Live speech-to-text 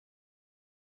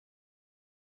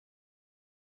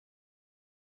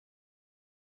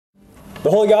The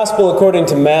Holy Gospel according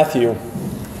to Matthew.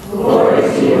 Glory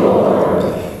to you, Lord.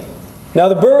 Now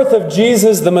the birth of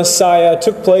Jesus the Messiah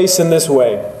took place in this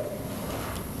way.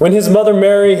 When his mother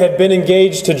Mary had been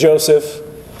engaged to Joseph,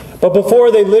 but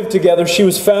before they lived together, she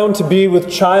was found to be with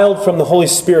child from the Holy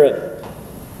Spirit.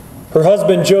 Her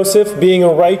husband Joseph, being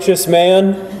a righteous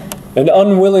man and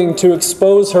unwilling to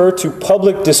expose her to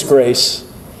public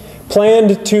disgrace,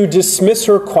 planned to dismiss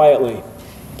her quietly.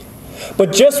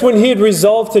 But just when he had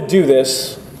resolved to do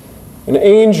this, an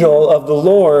angel of the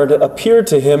Lord appeared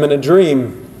to him in a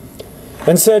dream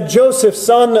and said, "Joseph,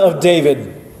 son of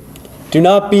David, do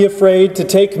not be afraid to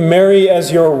take Mary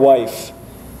as your wife,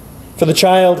 for the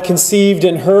child conceived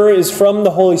in her is from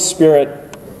the Holy Spirit.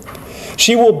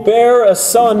 She will bear a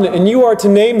son, and you are to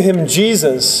name him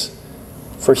Jesus,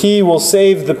 for he will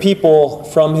save the people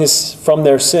from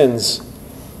their sins."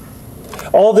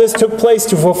 All this took place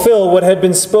to fulfill what had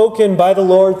been spoken by the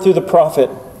Lord through the prophet.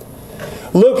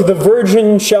 "Look, the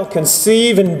virgin shall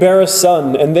conceive and bear a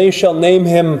son, and they shall name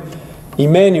him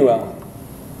Emmanuel,"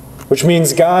 which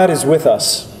means God is with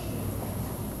us.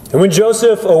 And when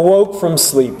Joseph awoke from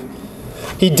sleep,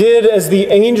 he did as the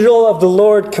angel of the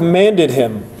Lord commanded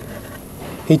him.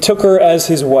 He took her as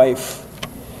his wife,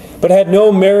 but had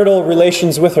no marital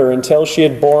relations with her until she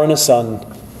had borne a son,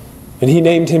 and he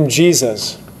named him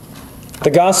Jesus. The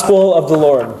Gospel of the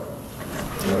Lord.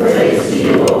 Praise to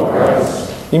you, O Christ.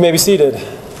 You may be seated.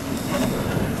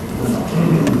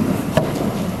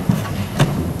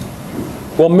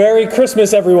 Well, Merry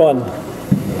Christmas, everyone.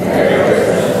 Merry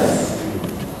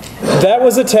Christmas. That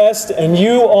was a test, and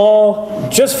you all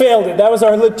just failed it. That was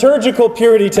our liturgical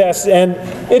purity test, and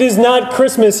it is not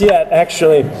Christmas yet,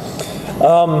 actually.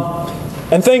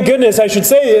 And thank goodness, I should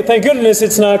say, thank goodness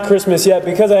it's not Christmas yet,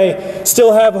 because I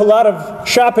still have a lot of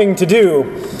shopping to do.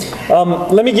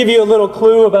 Let me give you a little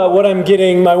clue about what I'm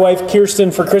getting my wife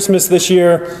Kirsten for Christmas this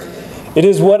year. It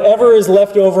is whatever is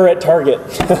left over at Target.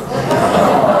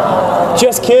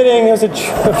 Just kidding, it was a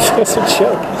joke. It's a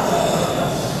joke.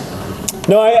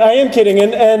 No, I am kidding,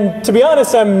 and to be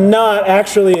honest, I'm not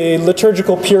actually a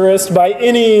liturgical purist by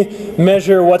any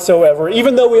measure whatsoever.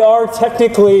 Even though we are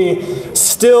technically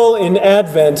still in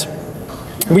Advent,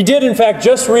 we did in fact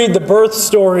just read the birth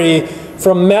story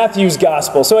from Matthew's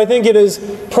Gospel. So I think it is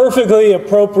perfectly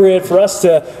appropriate for us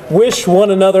to wish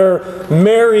one another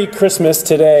Merry Christmas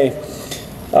today.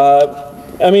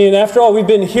 After all, we've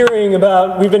been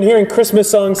hearing Christmas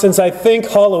songs since I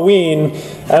think Halloween,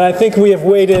 and I think we have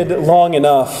waited long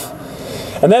enough.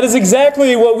 And that is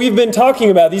exactly what we've been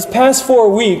talking about. These past 4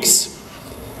 weeks,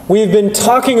 we've been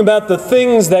talking about the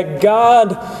things that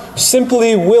God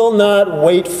simply will not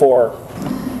wait for.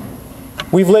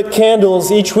 We've lit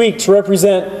candles each week to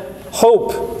represent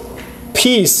hope,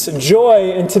 peace,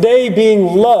 joy, and today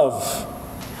being love.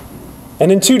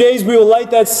 And in 2 days, we will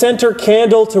light that center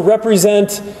candle to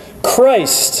represent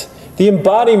Christ, the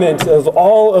embodiment of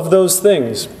all of those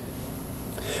things.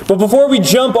 But before we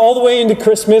jump all the way into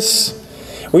Christmas,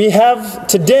 we have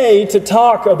today to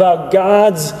talk about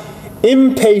God's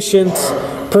impatient,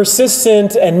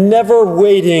 persistent, and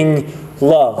never-waiting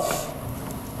love.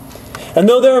 And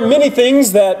though there are many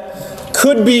things that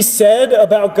could be said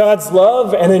about God's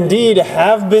love, and indeed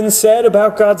have been said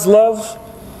about God's love,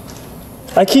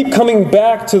 I keep coming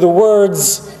back to the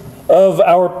words of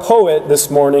our poet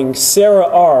this morning, Sarah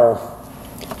R.,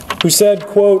 who said,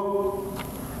 quote,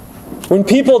 "When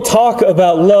people talk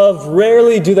about love,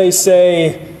 rarely do they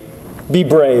say, 'Be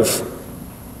brave.'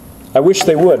 I wish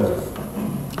they would."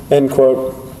 End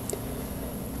quote.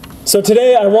 So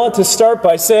today I want to start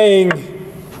by saying,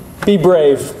 be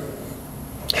brave.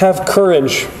 Have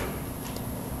courage.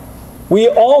 We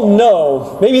all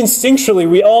know, maybe instinctually,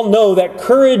 we all know that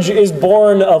courage is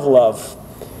born of love.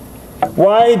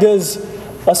 Why does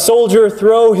a soldier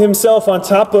throw himself on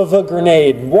top of a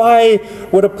grenade? Why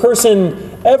would a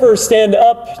person ever stand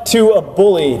up to a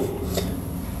bully?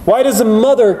 Why does a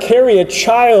mother carry a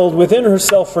child within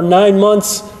herself for 9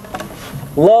 months?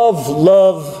 Love,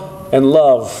 love, and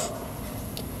love.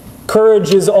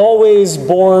 Courage is always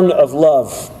born of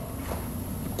love.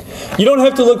 You don't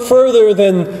have to look further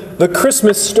than the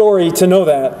Christmas story to know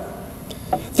that.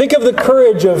 Think of the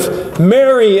courage of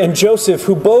Mary and Joseph,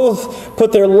 who both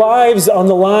put their lives on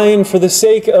the line for the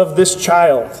sake of this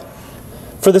child,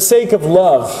 for the sake of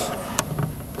love.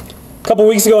 A couple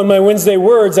weeks ago in my Wednesday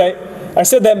words, I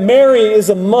said that Mary is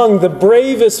among the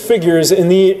bravest figures in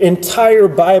the entire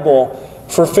Bible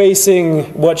for facing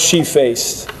what she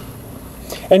faced.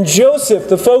 And Joseph,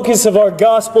 the focus of our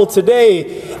gospel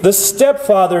today, the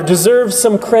stepfather, deserves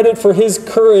some credit for his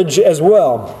courage as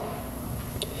well.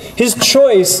 His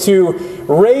choice to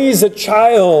raise a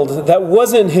child that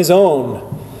wasn't his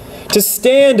own, to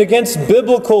stand against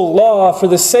biblical law for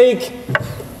the sake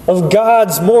of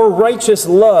God's more righteous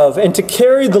love, and to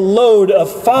carry the load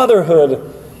of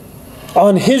fatherhood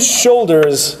on his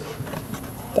shoulders,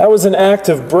 that was an act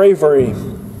of bravery.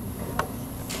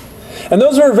 And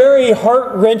those were very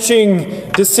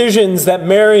heart-wrenching decisions that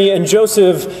Mary and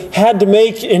Joseph had to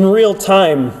make in real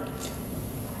time.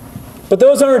 But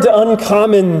those aren't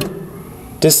uncommon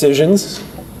decisions.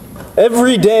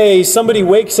 Every day, somebody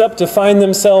wakes up to find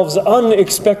themselves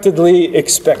unexpectedly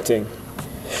expecting.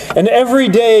 And every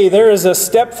day, there is a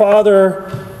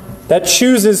stepfather that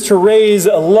chooses to raise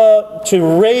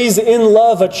in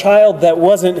love a child that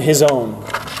wasn't his own.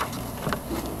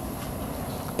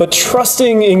 But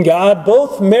trusting in God,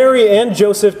 both Mary and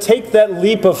Joseph take that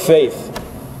leap of faith.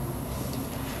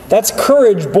 That's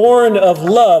courage born of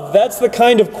love. That's the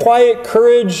kind of quiet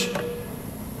courage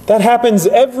that happens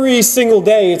every single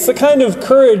day. It's the kind of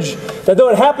courage that though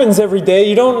it happens every day,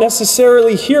 you don't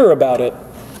necessarily hear about it.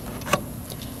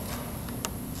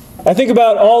 I think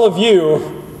about all of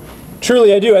you,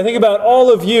 truly I do, I think about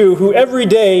all of you who every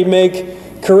day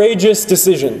make courageous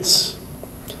decisions.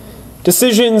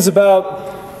 Decisions about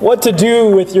what to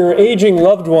do with your aging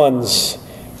loved ones,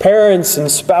 parents and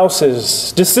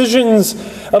spouses. Decisions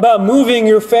about moving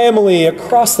your family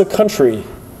across the country.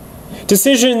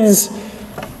 Decisions,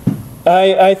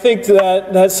 I think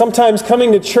that sometimes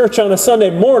coming to church on a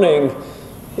Sunday morning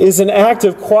is an act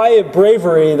of quiet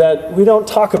bravery that we don't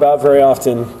talk about very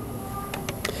often.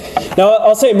 Now,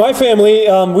 I'll say my family,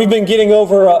 we've been getting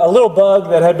over a little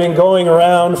bug that had been going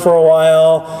around for a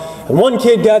while. And one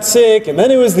kid got sick, and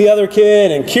then it was the other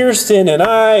kid, and Kirsten and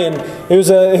I, and it was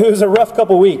a rough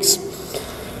couple weeks.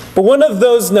 But one of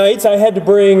those nights, I had to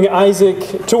bring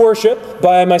Isaac to worship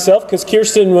by myself because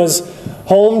Kirsten was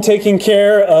home taking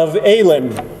care of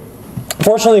Aylin.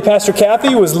 Fortunately, Pastor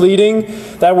Kathy was leading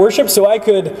that worship, so I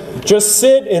could just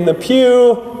sit in the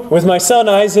pew with my son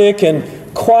Isaac and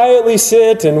quietly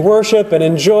sit and worship and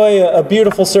enjoy a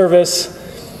beautiful service.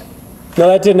 No,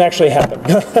 that didn't actually happen.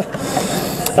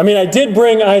 I mean, I did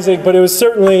bring Isaac, but it was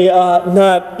certainly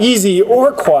not easy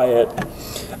or quiet.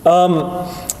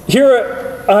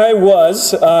 Here I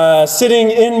was,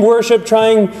 sitting in worship,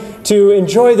 trying to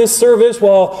enjoy this service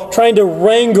while trying to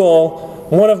wrangle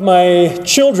one of my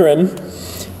children.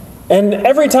 And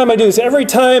every time I do this, every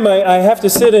time I have to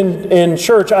sit in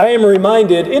church, I am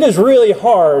reminded it is really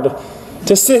hard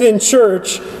to sit in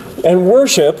church and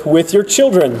worship with your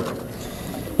children.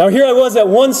 Now here I was at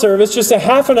one service, just a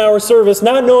half an hour service,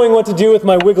 not knowing what to do with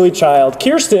my wiggly child.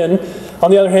 Kirsten, on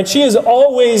the other hand, she is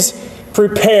always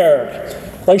prepared.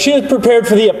 Like she is prepared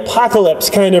for the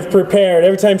apocalypse, kind of prepared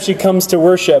every time she comes to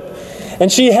worship.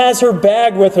 And she has her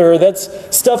bag with her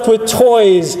that's stuffed with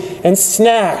toys and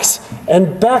snacks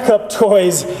and backup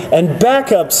toys and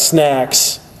backup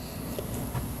snacks.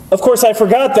 Of course, I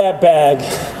forgot that bag.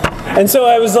 And so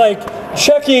I was like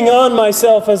checking on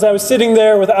myself as I was sitting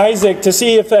there with Isaac to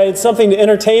see if I had something to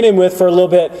entertain him with for a little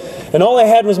bit. And all I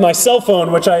had was my cell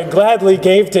phone, which I gladly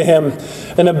gave to him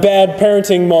in a bad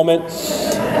parenting moment.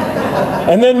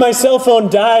 And then my cell phone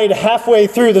died halfway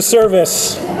through the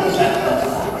service.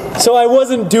 So I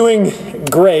wasn't doing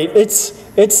great.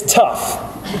 It's tough.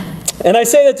 And I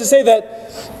say that to say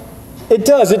that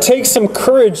it takes some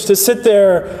courage to sit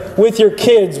there with your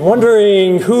kids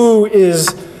wondering who is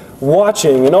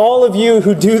watching. And all of you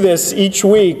who do this each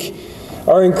week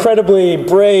are incredibly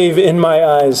brave in my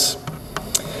eyes.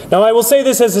 Now, I will say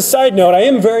this as a side note. I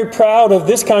am very proud of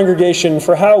this congregation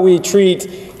for how we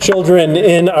treat children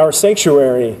in our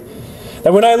sanctuary.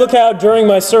 That when I look out during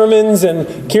my sermons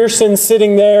and Kirsten's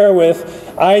sitting there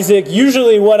with Isaac,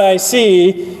 usually what I see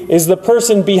is the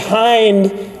person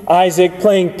behind Isaac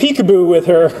playing peekaboo with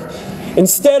her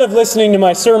instead of listening to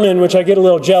my sermon, which I get a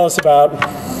little jealous about.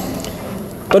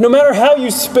 But no matter how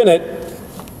you spin it,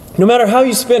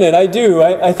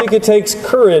 I think it takes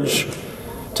courage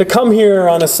to come here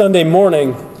on a Sunday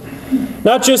morning.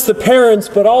 Not just the parents,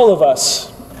 but all of us.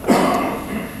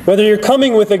 Whether you're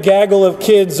coming with a gaggle of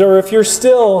kids or if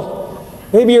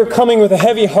maybe you're coming with a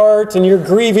heavy heart and you're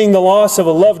grieving the loss of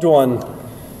a loved one.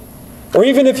 Or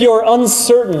even if you're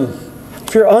uncertain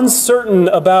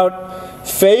about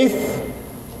faith,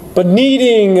 but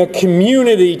needing a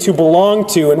community to belong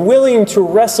to and willing to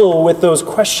wrestle with those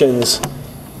questions,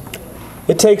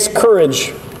 it takes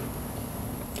courage.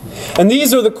 And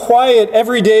these are the quiet,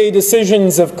 everyday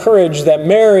decisions of courage that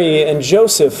Mary and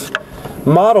Joseph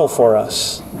model for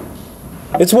us.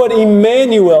 It's what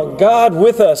Emmanuel, God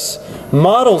with us,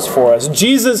 models for us.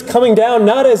 Jesus coming down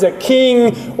not as a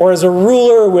king or as a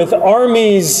ruler with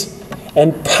armies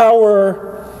and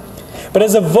power, but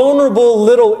as a vulnerable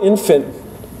little infant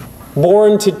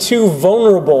born to two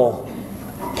vulnerable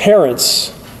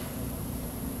parents.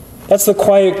 That's the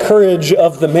quiet courage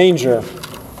of the manger.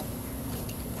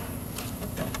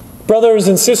 Brothers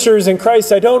and sisters in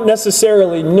Christ, I don't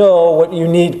necessarily know what you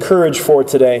need courage for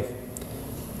today,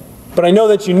 but I know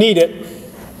that you need it,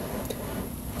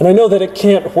 and I know that it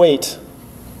can't wait.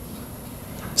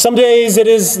 Some days it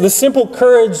is the simple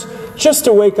courage just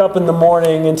to wake up in the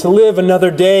morning and to live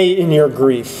another day in your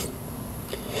grief.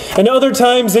 And other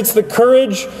times it's the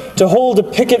courage to hold a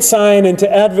picket sign and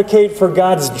to advocate for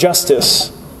God's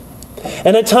justice.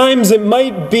 And at times it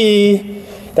might be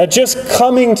that just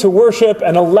coming to worship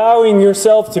and allowing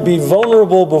yourself to be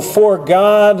vulnerable before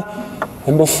God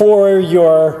and before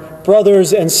your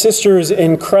brothers and sisters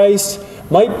in Christ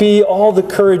might be all the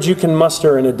courage you can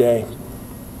muster in a day.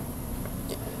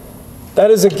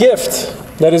 That is a gift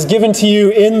that is given to you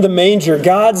in the manger,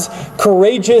 God's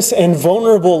courageous and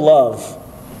vulnerable love.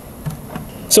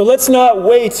 So let's not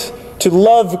wait to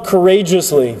love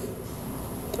courageously.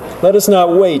 Let us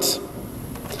not wait.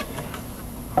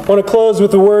 I want to close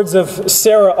with the words of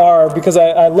Sarah R., because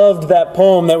I loved that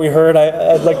poem that we heard.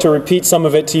 I'd like to repeat some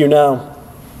of it to you now.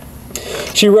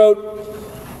 She wrote,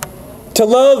 "To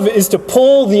love is to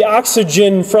pull the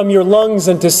oxygen from your lungs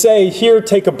and to say, 'Here,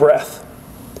 take a breath.'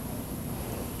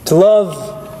 To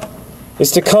love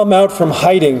is to come out from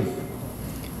hiding,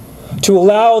 to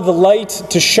allow the light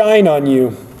to shine on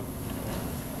you.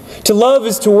 To love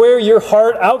is to wear your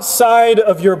heart outside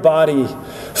of your body,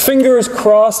 fingers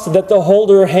crossed that the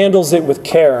holder handles it with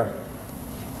care.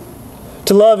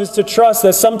 To love is to trust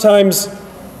that sometimes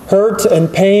hurt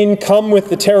and pain come with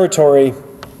the territory,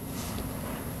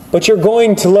 but you're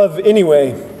going to love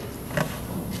anyway,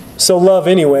 so love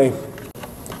anyway.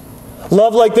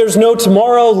 Love like there's no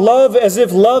tomorrow. Love as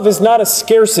if love is not a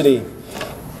scarcity.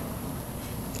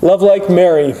 Love like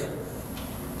Mary,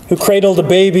 who cradled a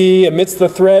baby amidst the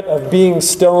threat of being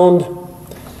stoned.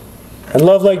 And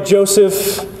love like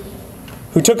Joseph,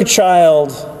 who took a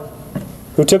child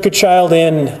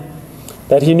in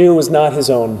that he knew was not his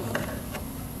own.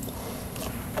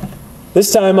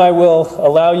 This time I will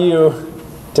allow you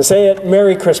to say it.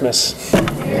 Merry Christmas.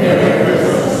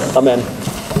 Amen.